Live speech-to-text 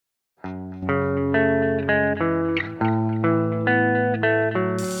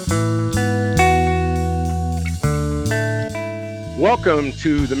Welcome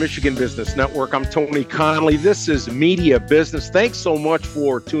to the Michigan Business Network. I'm Tony Conley. This is Media Business. Thanks so much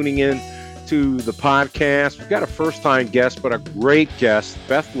for tuning in to the podcast. We've got a first-time guest, but a great guest.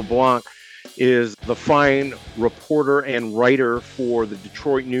 Beth LeBlanc is the fine reporter and writer for the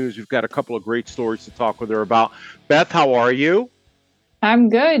Detroit News. We've got a couple of great stories to talk with her about. Beth, how are you? I'm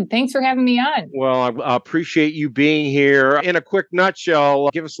good. Thanks for having me on. Well, I appreciate you being here. In a quick nutshell,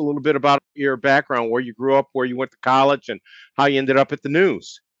 give us a little bit about your background, where you grew up, where you went to college, and how you ended up at the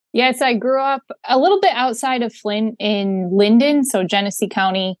news. Yes, I grew up a little bit outside of Flint in Linden, so Genesee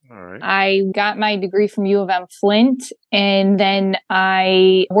County. All right. I got my degree from U of M Flint, and then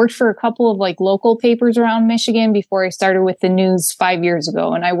I worked for a couple of local papers around Michigan before I started with the news 5 years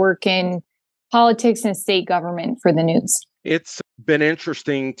ago. And I work in politics and state government for the news. It's been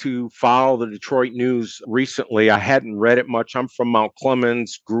interesting to follow the Detroit News recently. I hadn't read it much. I'm from Mount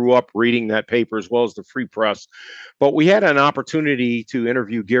Clemens, grew up reading that paper as well as the Free Press. But we had an opportunity to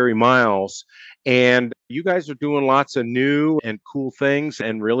interview Gary Miles, and you guys are doing lots of new and cool things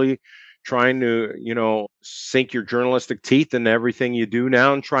and really trying to, sink your journalistic teeth into everything you do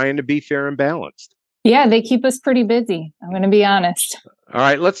now and trying to be fair and balanced. Yeah, they keep us pretty busy. I'm going to be honest. All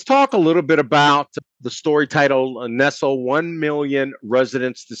right, let's talk a little bit about the story titled Nestle 1 Million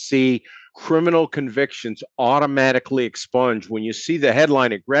Residents to See Criminal Convictions Automatically Expunged. When you see the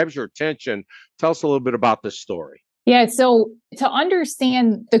headline, it grabs your attention. Tell us a little bit about this story. Yeah, so to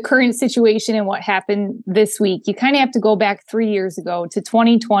understand the current situation and what happened this week, you kind of have to go back 3 years ago to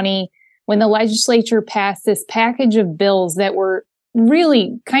 2020 when the legislature passed this package of bills that were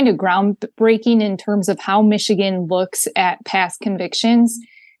really kind of groundbreaking in terms of how Michigan looks at past convictions.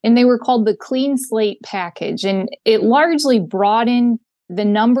 And they were called the Clean Slate Package. And it largely broadened the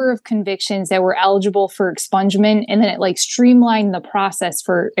number of convictions that were eligible for expungement. And then it streamlined the process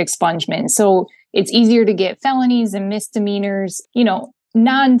for expungement. So it's easier to get felonies and misdemeanors,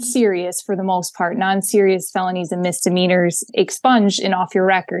 non-serious for the most part, non-serious felonies and misdemeanors expunged and off your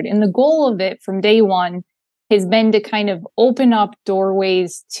record. And the goal of it from day one has been to kind of open up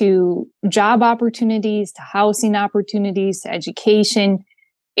doorways to job opportunities, to housing opportunities, to education,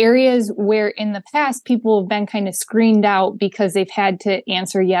 areas where in the past people have been kind of screened out because they've had to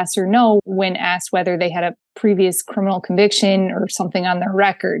answer yes or no when asked whether they had a previous criminal conviction or something on their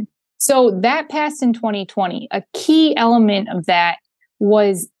record. So that passed in 2020. A key element of that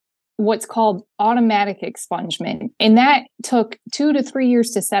was what's called automatic expungement. And that took 2 to 3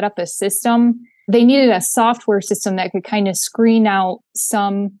 years to set up a system. They needed a software system that could kind of screen out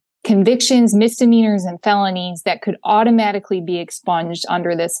some convictions, misdemeanors, and felonies that could automatically be expunged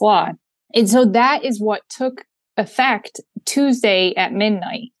under this law. And so that is what took effect Tuesday at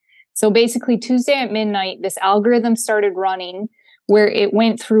midnight. So basically Tuesday at midnight, this algorithm started running where it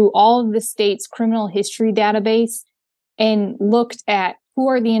went through all of the state's criminal history database and looked at who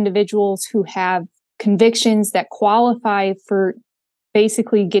are the individuals who have convictions that qualify for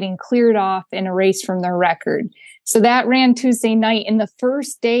basically getting cleared off and erased from their record. So that ran Tuesday night. And the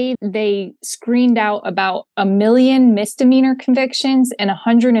first day, they screened out about 1 million misdemeanor convictions and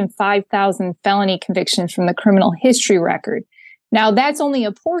 105,000 felony convictions from the criminal history record. Now, that's only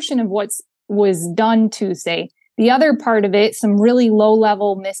a portion of what was done Tuesday. The other part of it, some really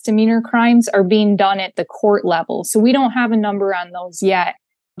low-level misdemeanor crimes are being done at the court level. So we don't have a number on those yet,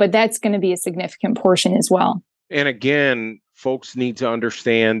 but that's going to be a significant portion as well. And again, folks need to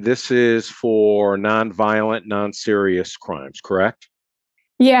understand this is for nonviolent, non-serious crimes, correct?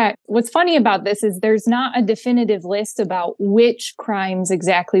 Yeah. What's funny about this is there's not a definitive list about which crimes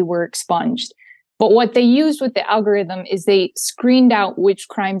exactly were expunged. But what they used with the algorithm is they screened out which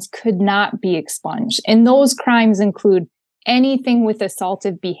crimes could not be expunged. And those crimes include anything with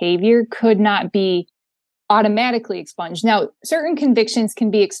assaultive behavior could not be automatically expunged. Now, certain convictions can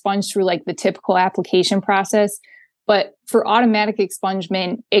be expunged through the typical application process, but for automatic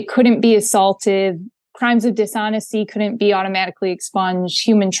expungement, it couldn't be assaultive. Crimes of dishonesty couldn't be automatically expunged.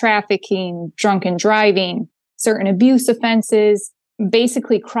 Human trafficking, drunken driving, certain abuse offenses,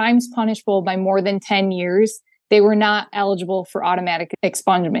 basically crimes punishable by more than 10 years, they were not eligible for automatic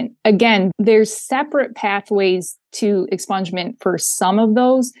expungement. Again, there's separate pathways to expungement for some of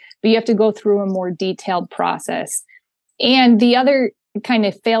those, but you have to go through a more detailed process. And the other kind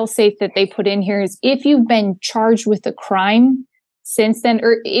of fail-safe that they put in here is if you've been charged with a crime since then,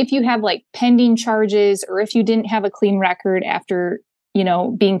 or if you have pending charges, or if you didn't have a clean record after,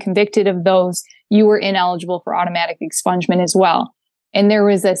 being convicted of those, you were ineligible for automatic expungement as well. And there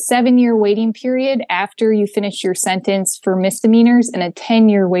was a 7-year waiting period after you finished your sentence for misdemeanors and a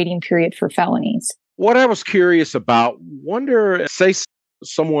 10-year waiting period for felonies. What I was curious about, say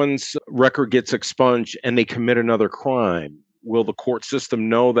someone's record gets expunged and they commit another crime. will the court system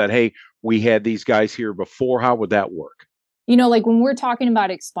know that, hey, we had these guys here before? How would that work? Like when we're talking about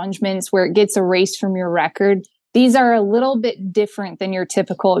expungements where it gets erased from your record, these are a little bit different than your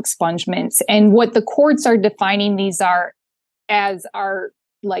typical expungements. And what the courts are defining these are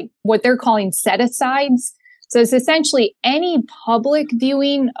like what they're calling set-asides. So it's essentially any public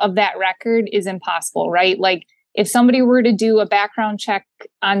viewing of that record is impossible, right? Like if somebody were to do a background check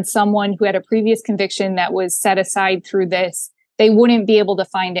on someone who had a previous conviction that was set aside through this, they wouldn't be able to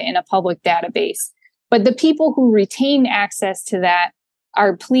find it in a public database. But the people who retain access to that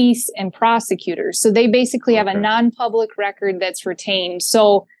are police and prosecutors. So they basically have a non-public record that's retained.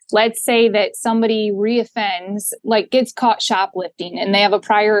 So let's say that somebody reoffends, like gets caught shoplifting, and they have a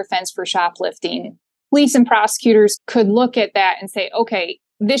prior offense for shoplifting. Police and prosecutors could look at that and say, okay,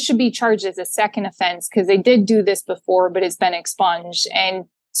 this should be charged as a second offense because they did do this before, but it's been expunged. And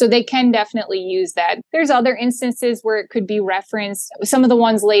so they can definitely use that. There's other instances where it could be referenced. Some of the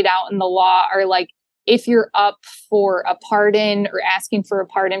ones laid out in the law are like, if you're up for a pardon or asking for a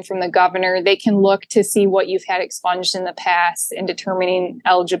pardon from the governor, they can look to see what you've had expunged in the past in determining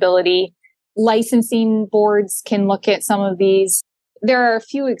eligibility. Licensing boards can look at some of these. There are a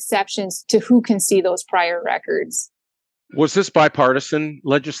few exceptions to who can see those prior records. Was this bipartisan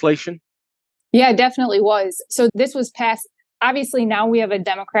legislation? Yeah, it definitely was. So this was passed. Obviously, now we have a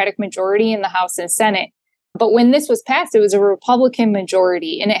Democratic majority in the House and Senate. But when this was passed, it was a Republican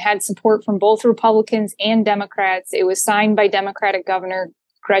majority, and it had support from both Republicans and Democrats. It was signed by Democratic Governor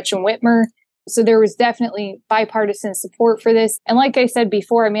Gretchen Whitmer. So there was definitely bipartisan support for this. And like I said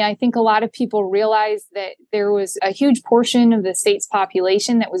before, I mean, I think a lot of people realized that there was a huge portion of the state's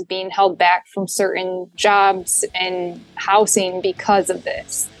population that was being held back from certain jobs and housing because of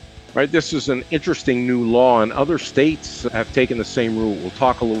this. Right. This is an interesting new law, and other states have taken the same route. We'll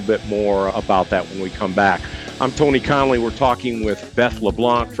talk a little bit more about that when we come back. I'm Tony Connolly. We're talking with Beth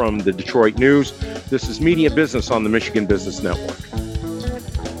LeBlanc from the Detroit News. This is Media Business on the Michigan Business Network.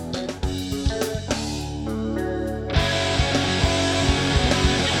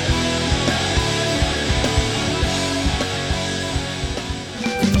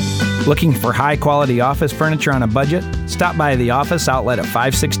 Looking for high-quality office furniture on a budget? Stop by the Office Outlet at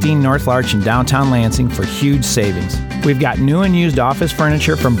 516 North Larch in downtown Lansing for huge savings. We've got new and used office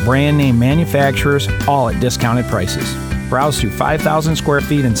furniture from brand-name manufacturers, all at discounted prices. Browse through 5,000 square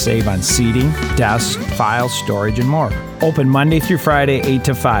feet and save on seating, desks, files, storage, and more. Open Monday through Friday, 8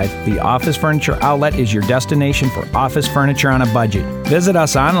 to 5. The Office Furniture Outlet is your destination for office furniture on a budget. Visit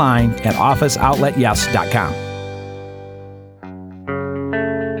us online at officeoutletyes.com.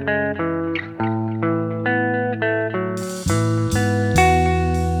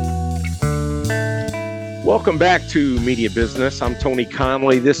 Welcome back to Media Business. I'm Tony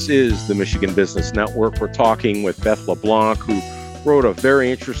Connolly. This is the Michigan Business Network. We're talking with Beth LeBlanc, who wrote a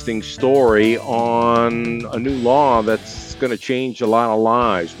very interesting story on a new law that's going to change a lot of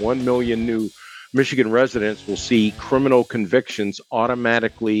lives. 1 million new Michigan residents will see criminal convictions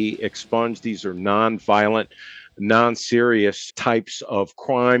automatically expunged. These are non-violent, non-serious types of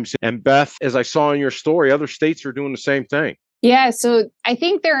crimes. And Beth, as I saw in your story, other states are doing the same thing. Yeah, so I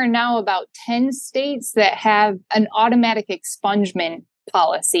think there are now about 10 states that have an automatic expungement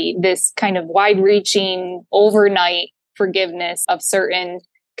policy, this kind of wide-reaching overnight forgiveness of certain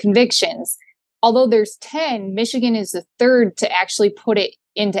convictions. Although there's 10, Michigan is the third to actually put it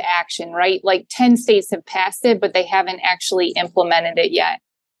into action, right? Like 10 states have passed it, but they haven't actually implemented it yet.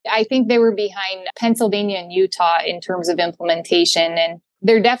 I think they were behind Pennsylvania and Utah in terms of implementation, and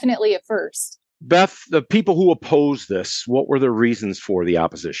they're definitely a first. Beth, the people who oppose this, what were the reasons for the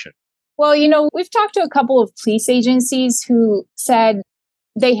opposition? Well, we've talked to a couple of police agencies who said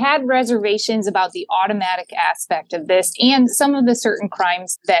they had reservations about the automatic aspect of this and some of the certain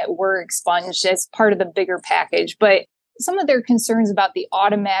crimes that were expunged as part of the bigger package. But some of their concerns about the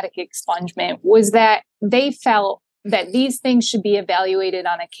automatic expungement was that they felt that these things should be evaluated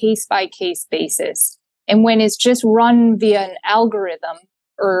on a case-by-case basis. And when it's just run via an algorithm,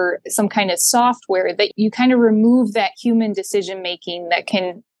 or some kind of software, that you kind of remove that human decision making that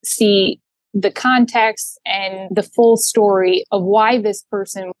can see the context and the full story of why this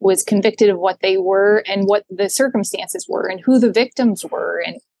person was convicted of what they were and what the circumstances were and who the victims were.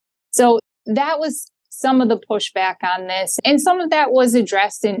 And so that was some of the pushback on this. And some of that was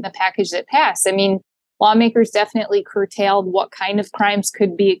addressed in the package that passed. I mean, lawmakers definitely curtailed what kind of crimes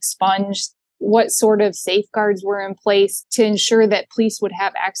could be expunged, what sort of safeguards were in place to ensure that police would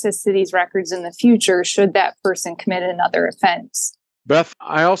have access to these records in the future should that person commit another offense. Beth,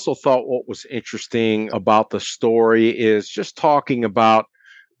 I also thought what was interesting about the story is just talking about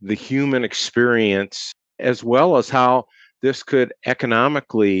the human experience, as well as how this could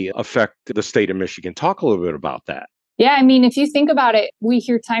economically affect the state of Michigan. Talk a little bit about that. Yeah, I mean, if you think about it, we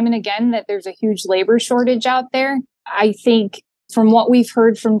hear time and again that there's a huge labor shortage out there. I think from what we've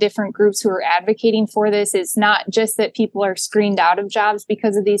heard from different groups who are advocating for this, it's not just that people are screened out of jobs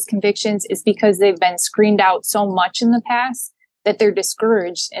because of these convictions. It's because they've been screened out so much in the past that they're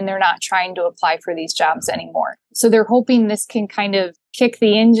discouraged and they're not trying to apply for these jobs anymore. So they're hoping this can kind of kick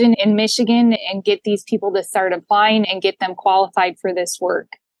the engine in Michigan and get these people to start applying and get them qualified for this work.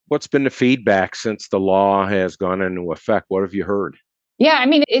 What's been the feedback since the law has gone into effect? What have you heard? Yeah, I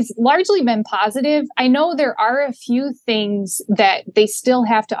mean, it's largely been positive. I know there are a few things that they still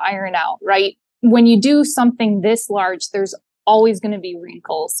have to iron out, right? When you do something this large, there's always going to be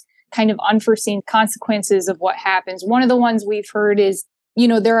wrinkles, kind of unforeseen consequences of what happens. One of the ones we've heard is,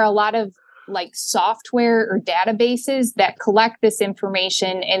 there are a lot of like software or databases that collect this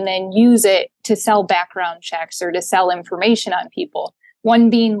information and then use it to sell background checks or to sell information on people. One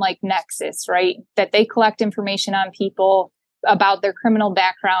being like Nexus, right? That they collect information on people about their criminal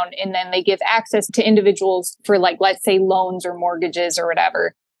background, and then they give access to individuals for like, let's say loans or mortgages or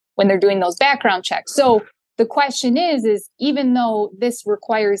whatever, when they're doing those background checks. So the question is even though this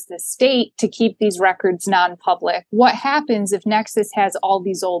requires the state to keep these records non-public, what happens if Nexus has all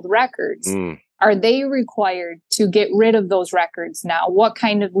these old records? Are they required to get rid of those records now? What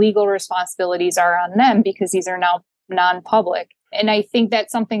kind of legal responsibilities are on them because these are now non-public? And I think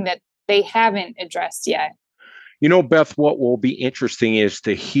that's something that they haven't addressed yet. Beth, what will be interesting is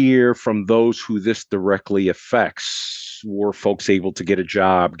to hear from those who this directly affects. Were folks able to get a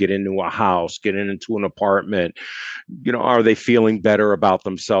job, get into a house, get into an apartment? Are they feeling better about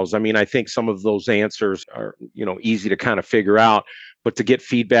themselves? I mean, I think some of those answers are, easy to kind of figure out, but to get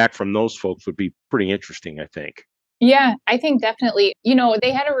feedback from those folks would be pretty interesting, I think. Yeah, I think definitely.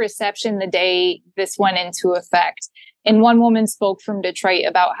 They had a reception the day this went into effect. And one woman spoke from Detroit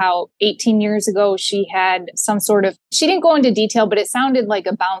about how 18 years ago, she had she didn't go into detail, but it sounded like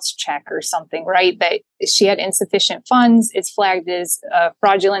a bounce check or something, right? That she had insufficient funds. It's flagged as a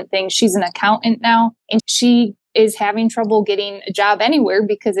fraudulent thing. She's an accountant now, and she is having trouble getting a job anywhere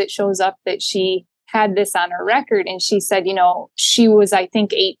because it shows up that she had this on her record. And she said, she was, I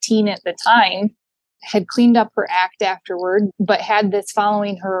think, 18 at the time, had cleaned up her act afterward, but had this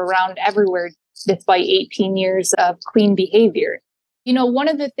following her around everywhere despite 18 years of clean behavior. One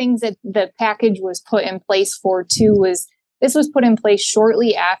of the things that the package was put in place for too was this was put in place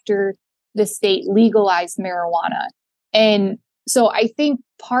shortly after the state legalized marijuana. And so I think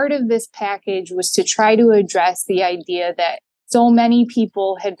part of this package was to try to address the idea that so many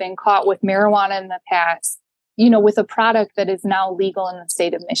people had been caught with marijuana in the past, with a product that is now legal in the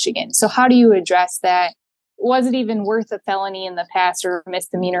state of Michigan. So how do you address that? Was it even worth a felony in the past or a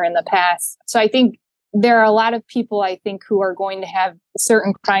misdemeanor in the past? So I think there are a lot of people, who are going to have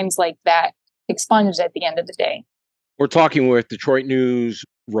certain crimes like that expunged at the end of the day. We're talking with Detroit News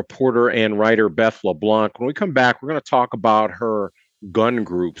reporter and writer Beth LeBlanc. When we come back, we're going to talk about her gun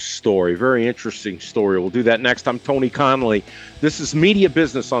group story. Very interesting story. We'll do that next. I'm Tony Connolly. This is Media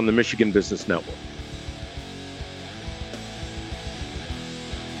Business on the Michigan Business Network.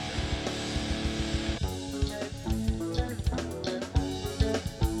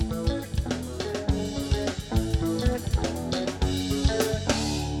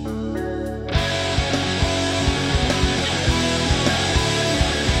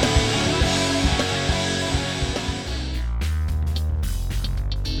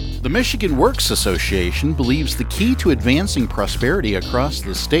 The Michigan Works Association believes the key to advancing prosperity across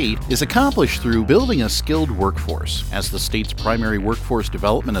the state is accomplished through building a skilled workforce. As the state's primary workforce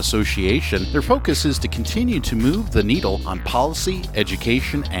development association, their focus is to continue to move the needle on policy,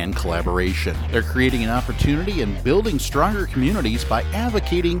 education, and collaboration. They're creating an opportunity and building stronger communities by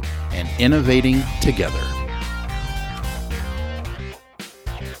advocating and innovating together.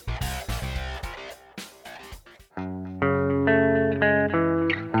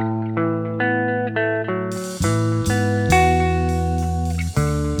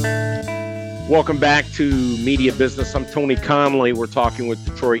 Welcome back to Media Business. I'm Tony Connolly. We're talking with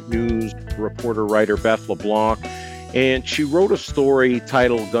Detroit News reporter, writer Beth LeBlanc. And she wrote a story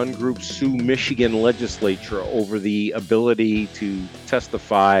titled Gun Groups Sue Michigan Legislature Over the Ability to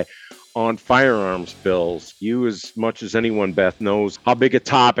Testify on Firearms Bills. You, as much as anyone, Beth, knows how big a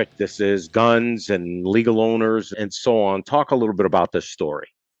topic this is, guns and legal owners and so on. Talk a little bit about this story.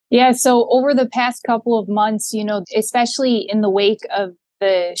 Yeah, so over the past couple of months, especially in the wake of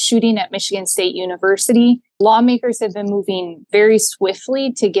the shooting at Michigan State University, lawmakers have been moving very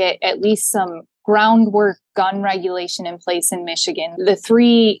swiftly to get at least some groundwork gun regulation in place in Michigan. The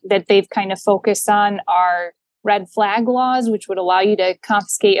three that they've kind of focused on are red flag laws, which would allow you to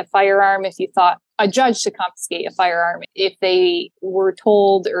confiscate a firearm if you thought a judge to confiscate a firearm if they were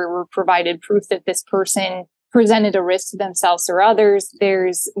told or were provided proof that this person presented a risk to themselves or others.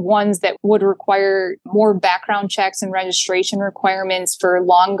 There's ones that would require more background checks and registration requirements for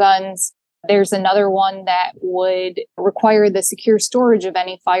long guns. There's another one that would require the secure storage of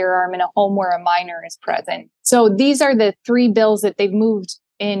any firearm in a home where a minor is present. So these are the three bills that they've moved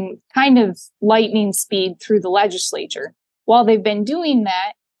in kind of lightning speed through the legislature. While they've been doing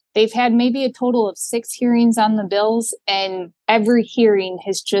that, they've had maybe a total of 6 hearings on the bills, and every hearing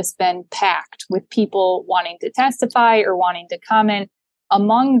has just been packed with people wanting to testify or wanting to comment.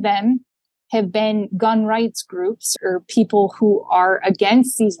 Among them have been gun rights groups or people who are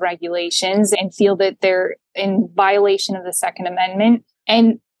against these regulations and feel that they're in violation of the Second Amendment.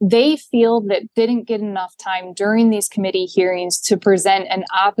 And they feel that didn't get enough time during these committee hearings to present an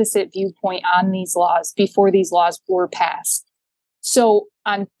opposite viewpoint on these laws before these laws were passed. So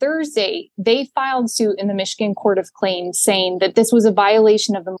on Thursday, they filed suit in the Michigan Court of Claims saying that this was a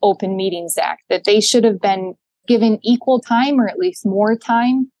violation of the Open Meetings Act, that they should have been given equal time or at least more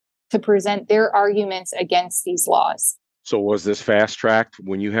time to present their arguments against these laws. So was this fast tracked?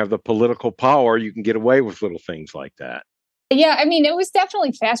 When you have the political power, you can get away with little things like that. Yeah, I mean, it was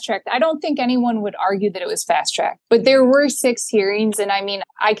definitely fast tracked. I don't think anyone would argue that it was fast tracked, but there were 6 hearings. And I mean,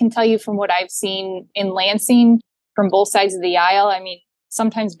 I can tell you from what I've seen in Lansing from both sides of the aisle, I mean,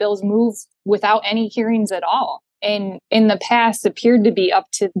 sometimes bills move without any hearings at all. And in the past appeared to be up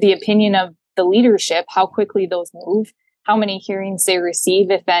to the opinion of the leadership, how quickly those move, how many hearings they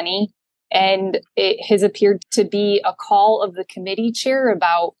receive, if any. And it has appeared to be a call of the committee chair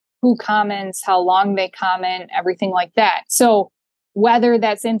about who comments, how long they comment, everything like that. So whether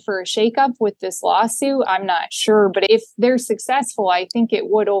that's in for a shakeup with this lawsuit, I'm not sure. But if they're successful, I think it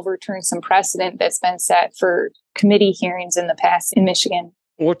would overturn some precedent that's been set for committee hearings in the past in Michigan.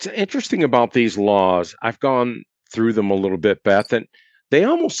 What's interesting about these laws, I've gone through them a little bit, Beth, and they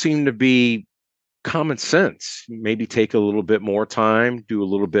almost seem to be common sense. Maybe take a little bit more time, do a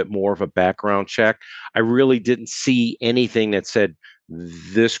little bit more of a background check. I really didn't see anything that said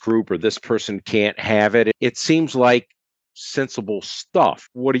this group or this person can't have it. It seems like sensible stuff.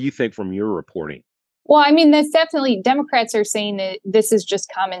 What do you think from your reporting? Well, I mean, that's definitely, Democrats are saying that this is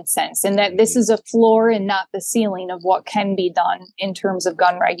just common sense and that this is a floor and not the ceiling of what can be done in terms of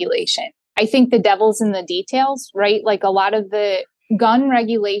gun regulation. I think the devil's in the details, right? Like a lot of the gun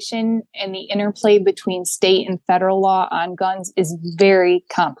regulation and the interplay between state and federal law on guns is very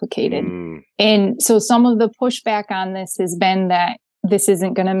complicated. And so some of the pushback on this has been that this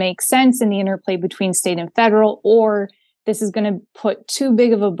isn't going to make sense in the interplay between state and federal, or this is going to put too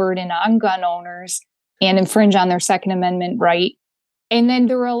big of a burden on gun owners and infringe on their Second Amendment right. And then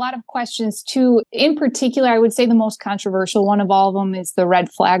there were a lot of questions too. In particular, I would say the most controversial one of all of them is the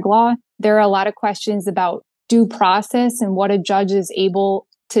red flag law. There are a lot of questions about due process and what a judge is able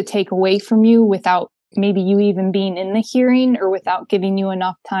to take away from you without maybe you even being in the hearing or without giving you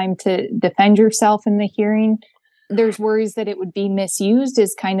enough time to defend yourself in the hearing. There's worries that it would be misused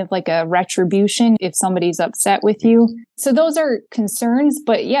as kind of like a retribution if somebody's upset with you. So those are concerns.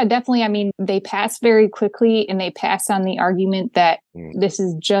 But yeah, definitely. I mean, they pass very quickly and they pass on the argument that this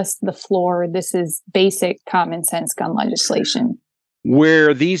is just the floor. This is basic common sense gun legislation.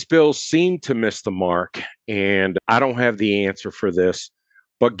 Where these bills seem to miss the mark, and I don't have the answer for this,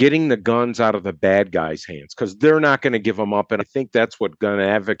 but getting the guns out of the bad guys' hands, because they're not going to give them up. And I think that's what gun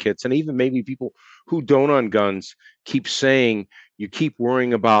advocates and even maybe people who don't own guns keep saying. You keep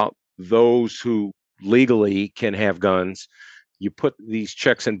worrying about those who legally can have guns. You put these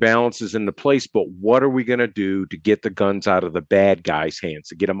checks and balances into place, but what are we going to do to get the guns out of the bad guys' hands,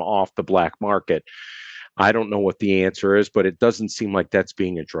 to get them off the black market? I don't know what the answer is, but it doesn't seem like that's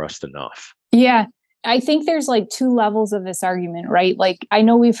being addressed enough. Yeah. I think there's like 2 levels of this argument, right? Like, I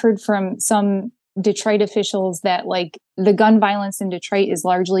know we've heard from some Detroit officials that like the gun violence in Detroit is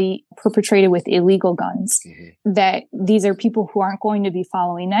largely perpetrated with illegal guns, that these are people who aren't going to be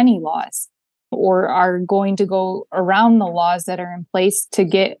following any laws or are going to go around the laws that are in place to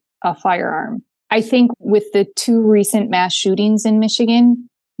get a firearm. I think with the 2 recent mass shootings in Michigan,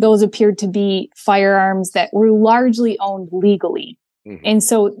 those appeared to be firearms that were largely owned legally. And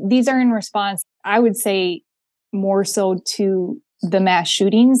so these are in response, I would say, more so to the mass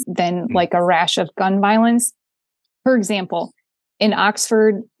shootings than like a rash of gun violence. For example, in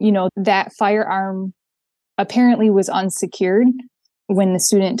Oxford, that firearm apparently was unsecured when the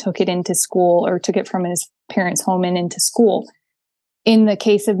student took it into school or took it from his parents' home and into school. In the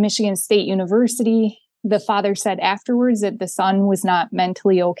case of Michigan State University, the father said afterwards that the son was not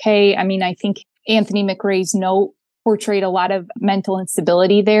mentally okay. I mean, I think Anthony McRae's note portrayed a lot of mental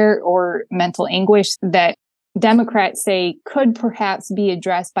instability there, or mental anguish, that Democrats say could perhaps be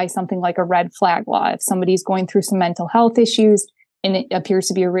addressed by something like a red flag law. If somebody's going through some mental health issues and it appears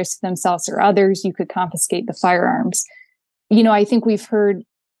to be a risk to themselves or others, you could confiscate the firearms. I think we've heard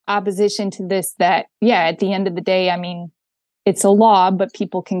opposition to this that, at the end of the day, it's a law, but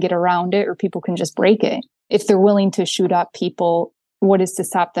people can get around it, or people can just break it. If they're willing to shoot up people, what is to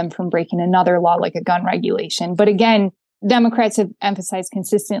stop them from breaking another law like a gun regulation? But again, Democrats have emphasized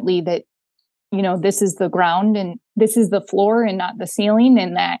consistently that, this is the ground and this is the floor and not the ceiling,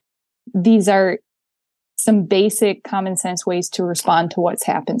 and that these are some basic common sense ways to respond to what's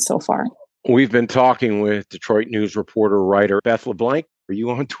happened so far. We've been talking with Detroit News reporter, writer Beth LeBlanc. Are you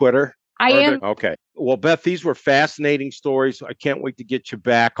on Twitter? I am. Okay. Well, Beth, these were fascinating stories. I can't wait to get you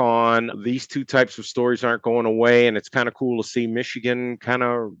back on. These two types of stories aren't going away, and it's kind of cool to see Michigan kind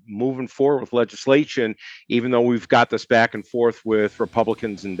of moving forward with legislation, even though we've got this back and forth with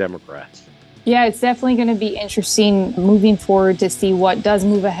Republicans and Democrats. Yeah, it's definitely going to be interesting moving forward to see what does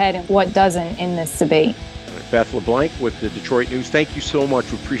move ahead and what doesn't in this debate. Beth LeBlanc with the Detroit News. Thank you so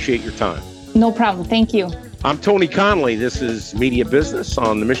much. We appreciate your time. No problem. Thank you. I'm Tony Connolly. This is Media Business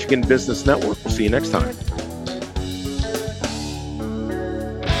on the Michigan Business Network. We'll see you next time.